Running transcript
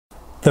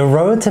The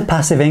road to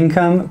passive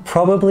income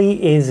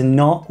probably is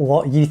not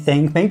what you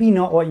think, maybe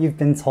not what you've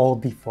been told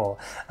before.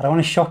 I don't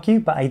want to shock you,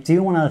 but I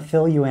do want to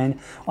fill you in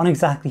on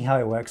exactly how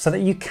it works so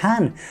that you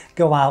can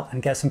go out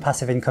and get some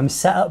passive income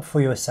set up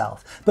for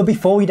yourself. But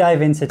before we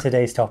dive into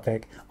today's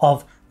topic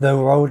of the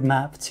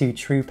roadmap to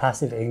true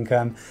passive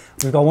income,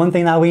 we've got one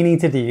thing that we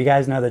need to do. You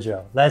guys know the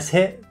drill. Let's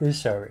hit the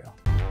show reel.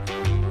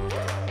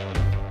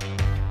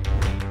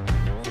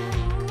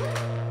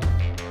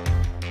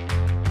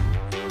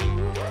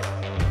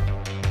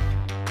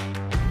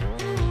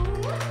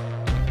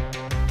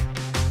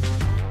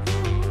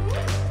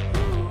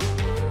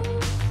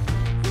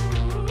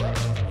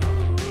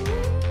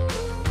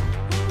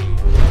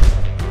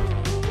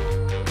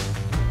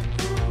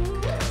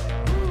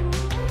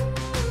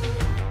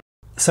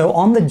 So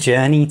on the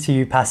journey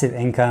to passive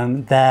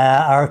income, there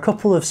are a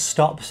couple of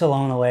stops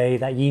along the way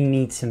that you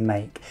need to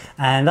make.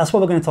 And that's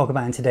what we're going to talk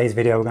about in today's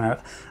video. We're going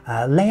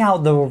to lay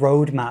out the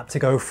roadmap to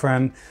go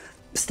from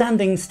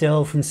standing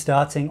still, from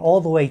starting all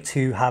the way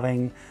to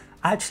having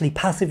actually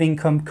passive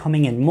income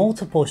coming in,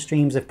 multiple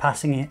streams of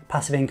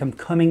passive income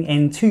coming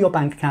into your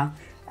bank account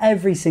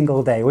every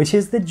single day, which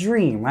is the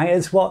dream, right?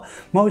 It's what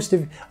most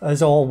of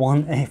us all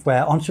want if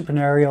we're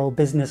entrepreneurial,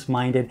 business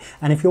minded.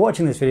 And if you're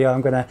watching this video, I'm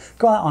going to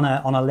go out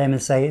on a limb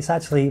and say it's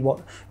actually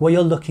what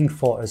you're looking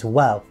for as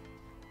well.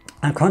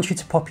 And contrary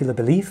to popular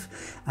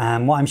belief,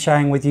 what I'm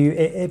sharing with you,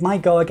 it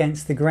might go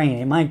against the grain.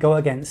 It might go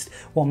against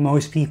what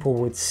most people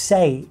would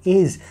say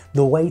is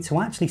the way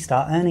to actually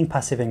start earning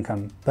passive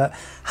income. But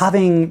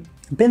having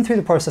been through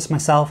the process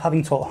myself,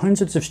 having taught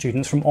hundreds of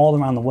students from all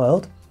around the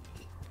world,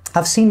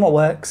 I've seen what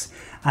works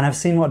and I've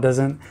seen what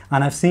doesn't,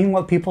 and I've seen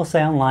what people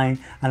say online,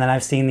 and then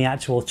I've seen the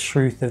actual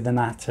truth of the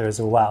matter as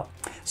well.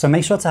 So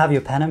make sure to have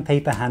your pen and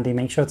paper handy,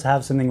 make sure to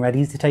have something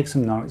ready to take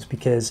some notes,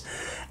 because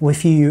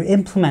if you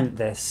implement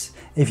this,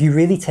 if you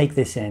really take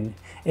this in,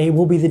 it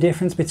will be the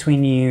difference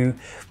between you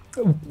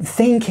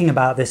thinking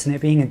about this and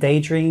it being a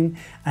daydream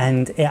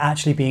and it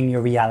actually being your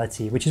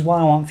reality, which is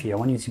what I want for you. I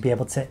want you to be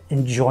able to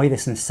enjoy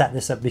this and set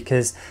this up,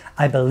 because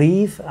I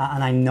believe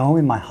and I know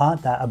in my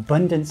heart that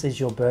abundance is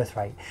your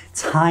birthright.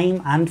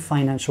 Time and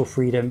financial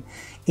freedom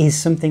is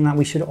something that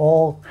we should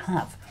all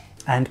have,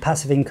 and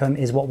passive income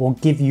is what will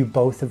give you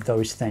both of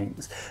those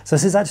things. So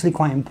this is actually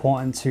quite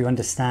important to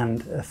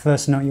understand. The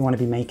first note you want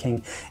to be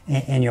making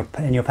in your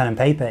pen and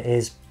paper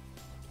is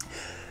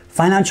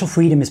financial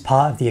freedom is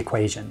part of the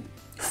equation.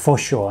 For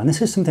sure, and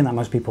this is something that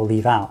most people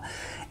leave out,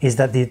 is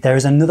that there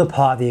is another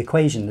part of the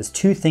equation. There's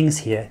two things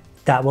here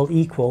that will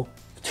equal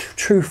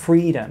true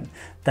freedom,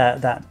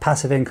 that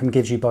passive income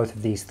gives you both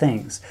of these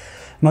things.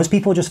 Most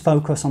people just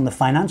focus on the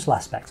financial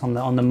aspect,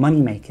 on the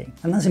money making,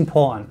 and that's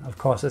important. Of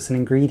course, it's an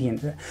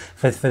ingredient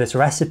for this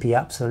recipe,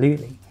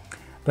 absolutely.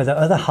 But the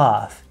other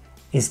half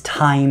is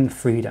time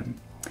freedom.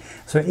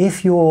 So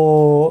if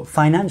you're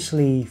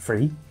financially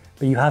free,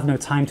 but you have no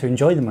time to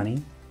enjoy the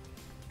money,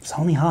 it's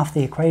only half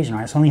the equation,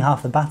 right? It's only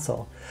half the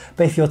battle.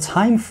 But if you're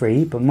time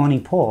free but money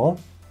poor,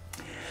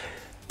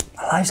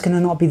 life's going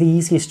to not be the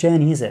easiest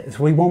journey, is it?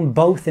 So we want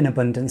both in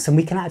abundance, and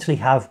we can actually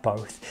have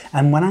both.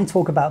 And when I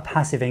talk about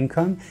passive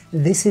income,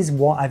 this is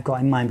what I've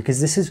got in mind,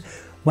 because this is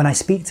when I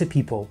speak to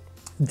people,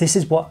 this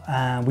is what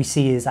we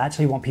see is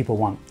actually what people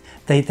want.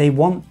 They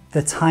want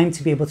the time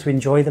to be able to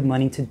enjoy the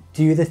money, to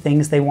do the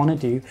things they want to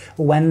do,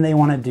 when they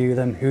want to do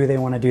them, who they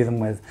want to do them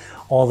with,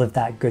 all of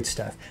that good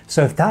stuff.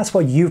 So if that's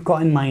what you've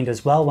got in mind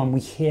as well, when we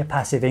hear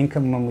passive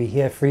income, when we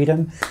hear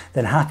freedom,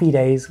 then happy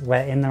days,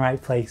 we're in the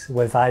right place,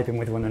 we're vibing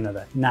with one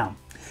another. Now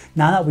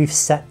that we've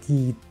set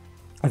the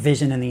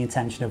vision and the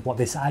intention of what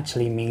this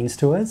actually means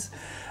to us,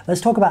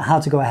 let's talk about how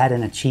to go ahead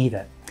and achieve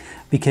it.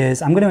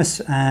 Because I'm going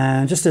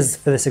to, just as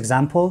for this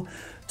example,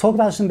 talk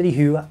about somebody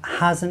who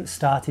hasn't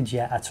started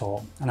yet at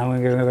all. And I'm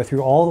going to go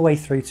through all the way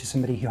through to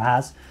somebody who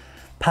has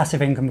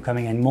passive income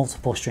coming in,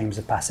 multiple streams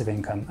of passive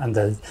income, and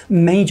the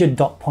major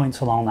dot points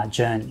along that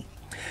journey.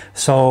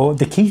 So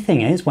the key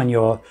thing is, when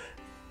you're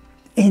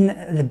in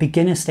the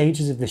beginner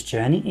stages of this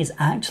journey, is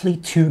actually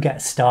to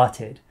get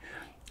started.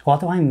 What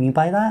do I mean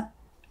by that?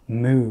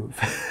 Move.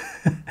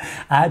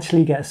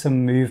 Actually get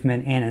some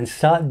movement in and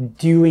start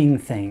doing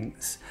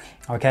things.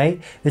 Okay,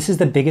 this is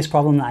the biggest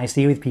problem that I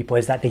see with people,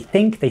 is that they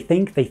think.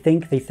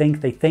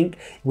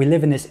 We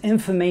live in this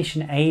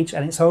information age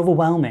and it's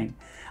overwhelming,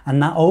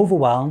 and that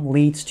overwhelm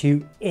leads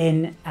to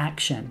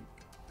inaction.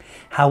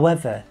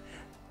 However,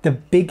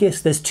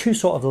 there's two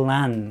sort of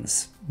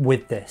lands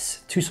with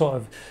this, two sort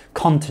of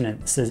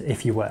continents,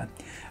 if you were.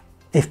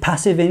 If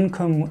passive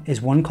income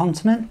is one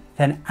continent,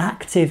 then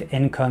active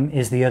income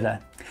is the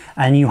other.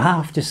 And you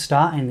have to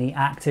start in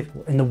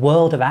the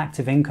world of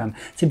active income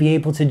to be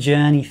able to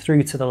journey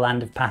through to the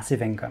land of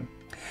passive income.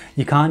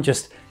 You can't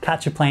just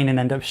catch a plane and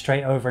end up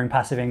straight over in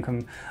passive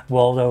income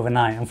world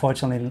overnight.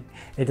 Unfortunately,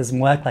 it doesn't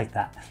work like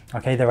that.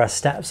 Okay, there are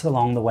steps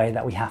along the way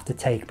that we have to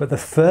take, but the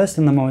first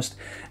and the most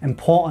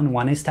important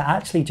one is to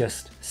actually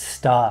just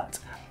start.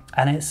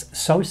 And it's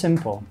so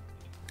simple.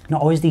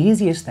 Not always the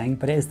easiest thing,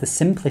 but it is the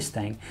simplest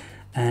thing.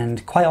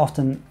 and quite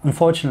often,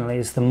 unfortunately,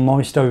 is the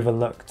most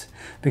overlooked,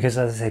 because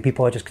as I say,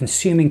 people are just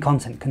consuming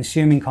content,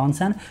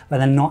 but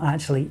they're not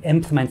actually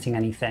implementing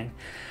anything.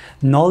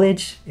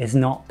 Knowledge is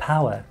not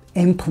power.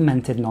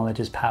 Implemented knowledge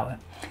is power.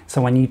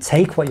 So when you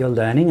take what you're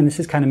learning, and this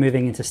is kind of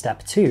moving into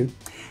step 2,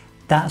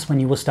 that's when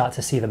you will start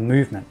to see the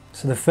movement.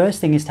 So the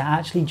first thing is to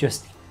actually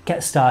just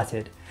get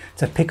started,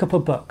 to pick up a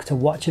book, to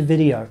watch a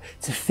video,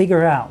 to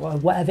figure out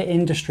whatever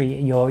industry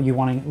you're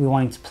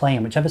wanting to play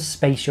in, whichever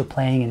space you're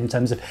playing in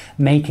terms of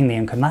making the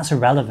income. That's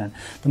irrelevant.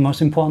 The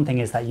most important thing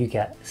is that you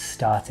get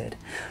started.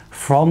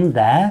 From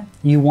there,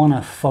 you want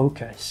to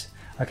focus.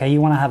 Okay,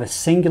 you want to have a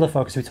singular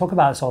focus. We talk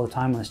about this all the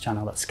time on this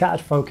channel, that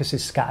scattered focus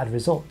is scattered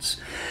results.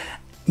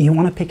 You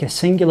want to pick a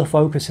singular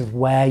focus of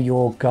where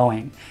you're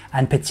going,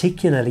 and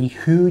particularly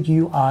who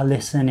you are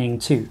listening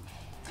to.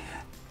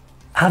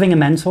 Having a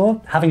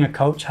mentor, having a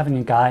coach, having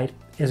a guide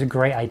is a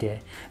great idea,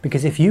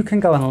 because if you can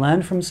go and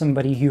learn from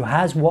somebody who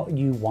has what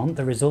you want,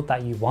 the result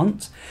that you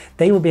want,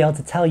 they will be able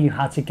to tell you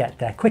how to get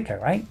there quicker,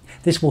 right?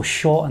 This will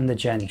shorten the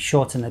journey,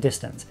 shorten the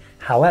distance.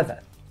 However,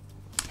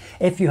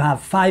 if you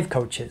have 5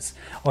 coaches,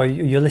 or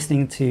you're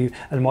listening to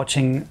and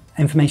watching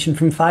information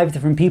from 5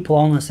 different people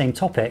on the same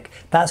topic,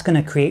 that's going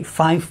to create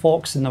 5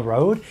 forks in the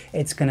road.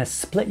 It's going to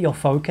split your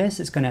focus.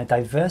 It's going to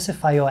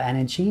diversify your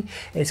energy.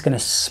 It's going to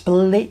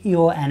split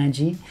your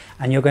energy,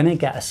 and you're going to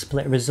get a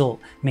split result,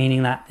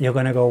 meaning that you're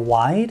going to go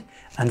wide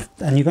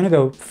and you're going to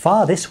go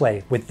far this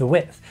way with the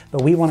width,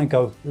 but we want to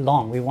go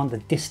long. We want the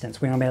distance.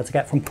 We want to be able to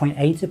get from point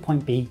A to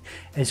point B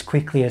as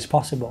quickly as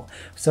possible.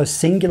 So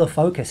singular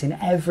focus in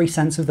every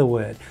sense of the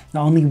word.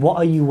 Not only what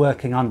are you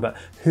working on, but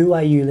who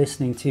are you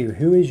listening to?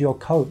 Who is your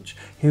coach?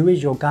 Who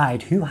is your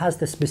guide? Who has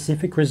the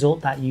specific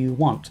result that you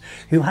want?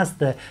 Who has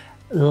the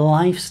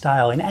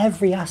lifestyle in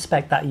every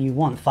aspect that you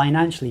want,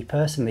 financially,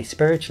 personally,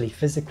 spiritually,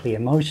 physically,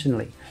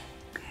 emotionally,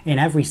 in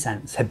every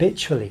sense,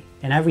 habitually,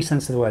 in every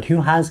sense of the word?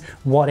 Who has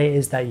what it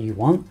is that you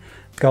want?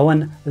 Go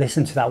and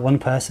listen to that one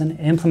person,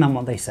 implement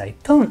what they say.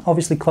 Don't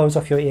obviously close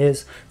off your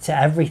ears to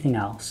everything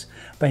else,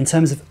 but in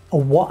terms of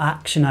what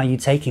action are you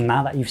taking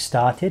now that you've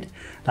started?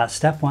 That's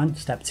step 1.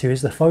 Step 2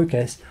 is the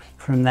focus.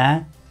 From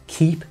there,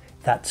 keep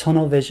that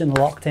tunnel vision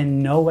locked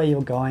in, know where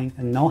you're going,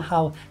 and know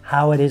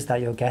how it is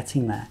that you're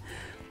getting there.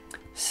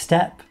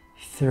 Step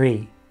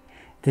 3,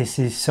 this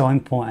is so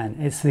important.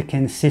 It's the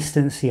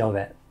consistency of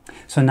it.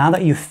 So now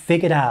that you've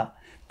figured out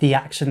the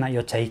action that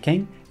you're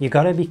taking, you've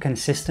got to be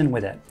consistent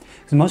with it.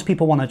 Because most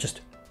people want to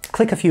just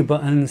click a few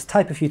buttons,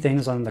 type a few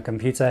things on the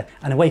computer,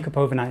 and wake up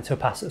overnight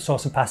to a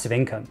source of passive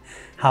income.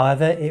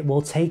 However, it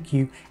will take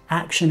you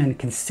action and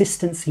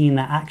consistency in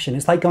that action.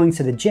 It's like going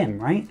to the gym,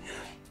 right?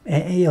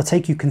 It'll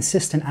take you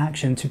consistent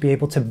action to be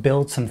able to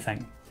build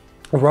something.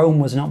 Rome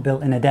was not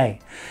built in a day,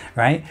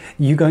 right?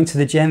 You going to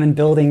the gym and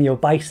building your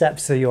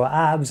biceps or your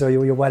abs or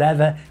your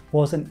whatever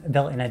wasn't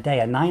built in a day.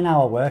 A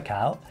 9-hour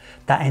workout,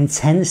 that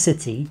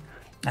intensity,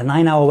 a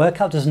 9-hour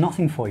workout does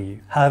nothing for you.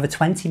 However,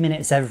 20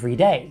 minutes every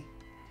day,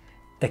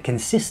 the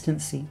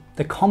consistency,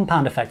 the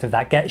compound effect of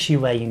that gets you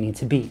where you need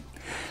to be.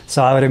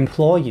 So I would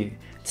implore you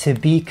to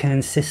be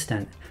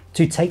consistent,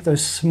 to take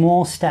those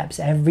small steps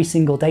every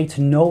single day, to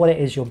know what it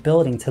is you're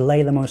building, to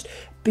lay the most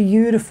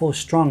beautiful,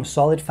 strong,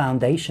 solid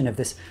foundation of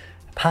this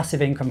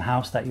passive income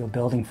house that you're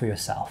building for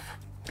yourself.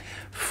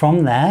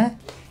 From there,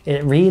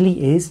 it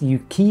really is,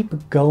 you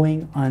keep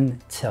going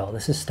until,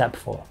 this is step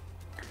 4.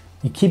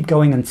 You keep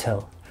going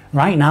until.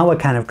 Right now we're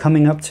kind of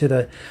coming up to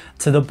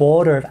the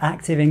border of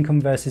active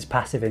income versus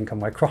passive income.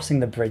 We're crossing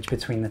the bridge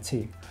between the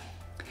two.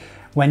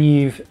 When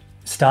you've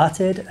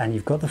started and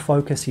you've got the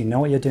focus, you know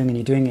what you're doing and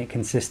you're doing it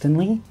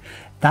consistently,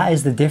 that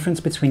is the difference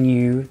between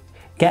you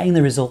getting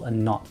the result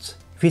and not.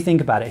 If you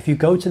think about it, if you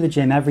go to the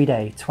gym every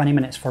day, 20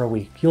 minutes for a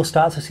week, you'll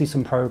start to see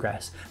some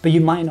progress, but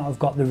you might not have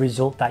got the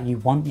result that you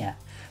want yet.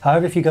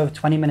 However, if you go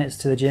 20 minutes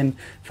to the gym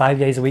 5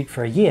 days a week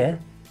for a year,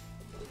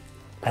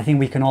 I think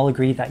we can all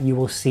agree that you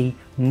will see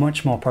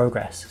much more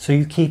progress. So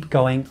you keep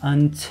going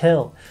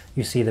until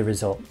you see the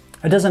result.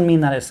 It doesn't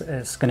mean that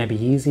it's going to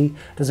be easy.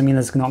 It doesn't mean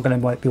there's not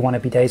going to be one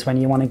of the days when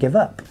you want to give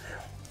up.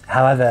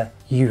 However,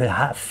 you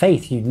have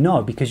faith, you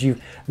know, because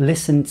you've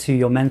listened to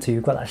your mentor,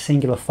 you've got that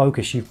singular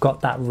focus, you've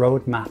got that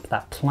roadmap,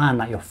 that plan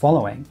that you're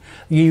following.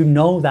 You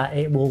know that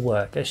it will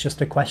work. It's just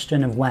a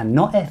question of when,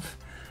 not if,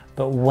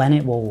 but when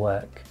it will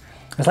work.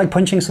 It's like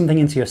punching something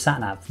into your sat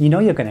nav. You know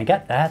you're going to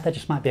get there. There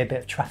just might be a bit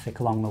of traffic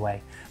along the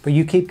way, but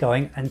you keep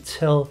going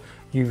until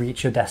you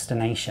reach your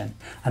destination.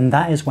 And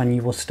that is when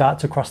you will start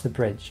to cross the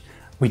bridge.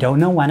 We don't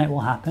know when it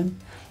will happen,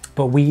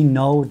 but we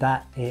know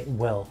that it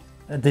will.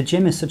 The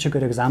gym is such a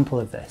good example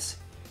of this.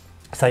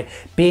 It's like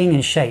being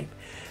in shape.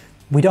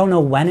 We don't know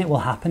when it will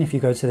happen if you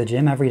go to the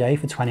gym every day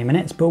for 20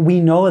 minutes, but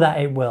we know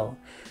that it will.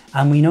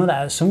 And we know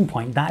that at some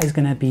point that is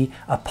going to be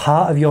a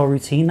part of your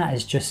routine. That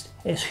is just,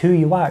 it's who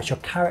you are. It's your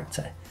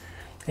character.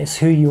 It's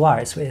who you are.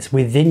 It's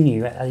within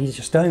you. You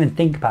just don't even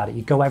think about it.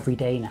 You go every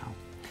day now.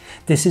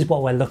 This is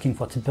what we're looking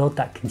for, to build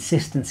that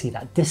consistency,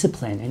 that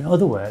discipline. In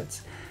other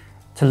words,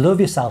 to love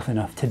yourself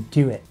enough to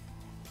do it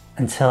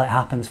until it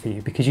happens for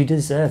you, because you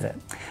deserve it.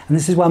 And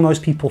this is where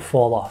most people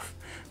fall off.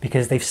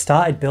 because they've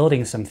started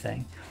building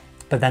something,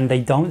 but then they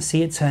don't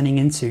see it turning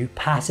into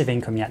passive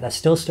income yet. They're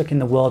still stuck in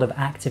the world of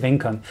active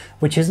income,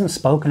 which isn't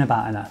spoken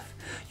about enough.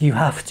 You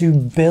have to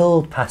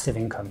build passive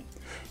income.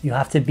 You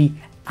have to be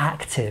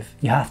active.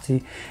 You have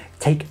to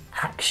take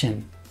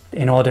action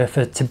in order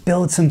to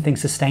build something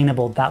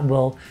sustainable that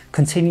will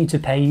continue to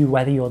pay you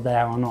whether you're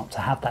there or not,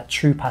 to have that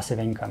true passive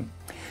income.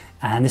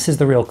 And this is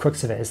the real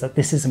crux of it, is that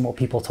this isn't what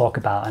people talk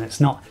about, and it's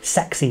not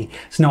sexy,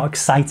 it's not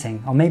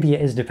exciting, or maybe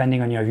it is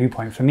depending on your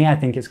viewpoint. For me, I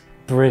think it's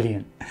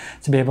brilliant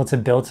to be able to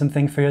build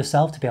something for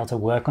yourself, to be able to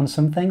work on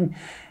something.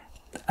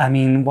 I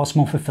mean, what's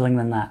more fulfilling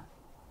than that?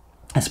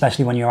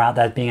 Especially when you're out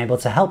there being able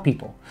to help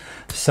people.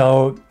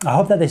 So I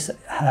hope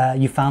that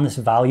you found this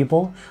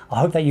valuable. I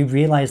hope that you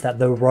realize that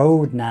the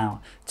road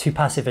now to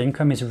passive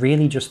income is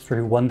really just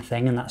through one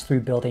thing, and that's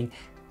through building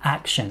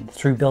action,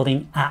 through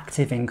building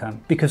active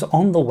income. Because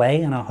on the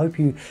way, and I hope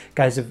you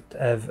guys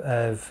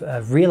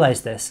have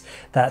realized this,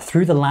 that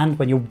through the land,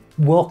 when you're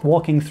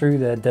walking through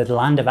the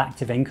land of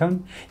active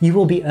income, you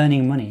will be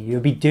earning money.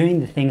 You'll be doing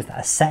the things that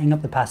are setting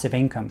up the passive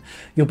income.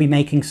 You'll be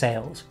making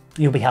sales.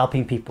 You'll be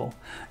helping people.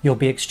 You'll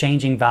be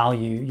exchanging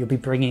value. You'll be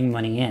bringing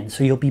money in.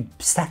 So you'll be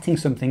setting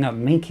something up,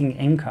 making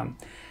income.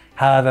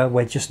 However,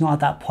 we're just not at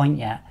that point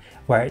yet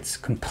where it's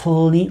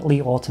completely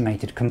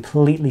automated,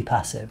 completely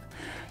passive.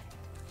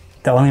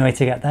 The only way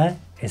to get there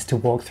is to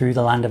walk through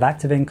the land of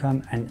active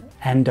income and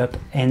end up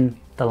in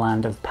the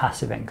land of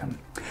passive income.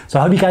 So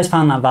I hope you guys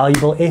found that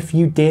valuable. If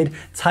you did,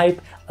 type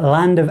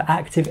land of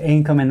active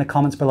income in the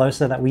comments below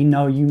so that we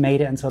know you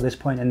made it until this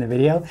point in the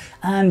video.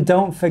 And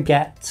don't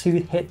forget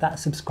to hit that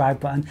subscribe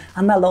button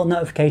and that little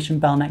notification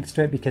bell next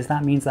to it, because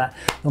that means that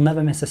you'll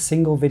never miss a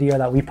single video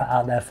that we put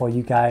out there for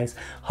you guys.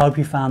 Hope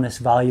you found this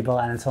valuable,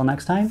 and until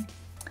next time,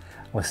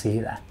 we'll see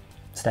you there.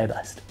 Stay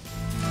blessed.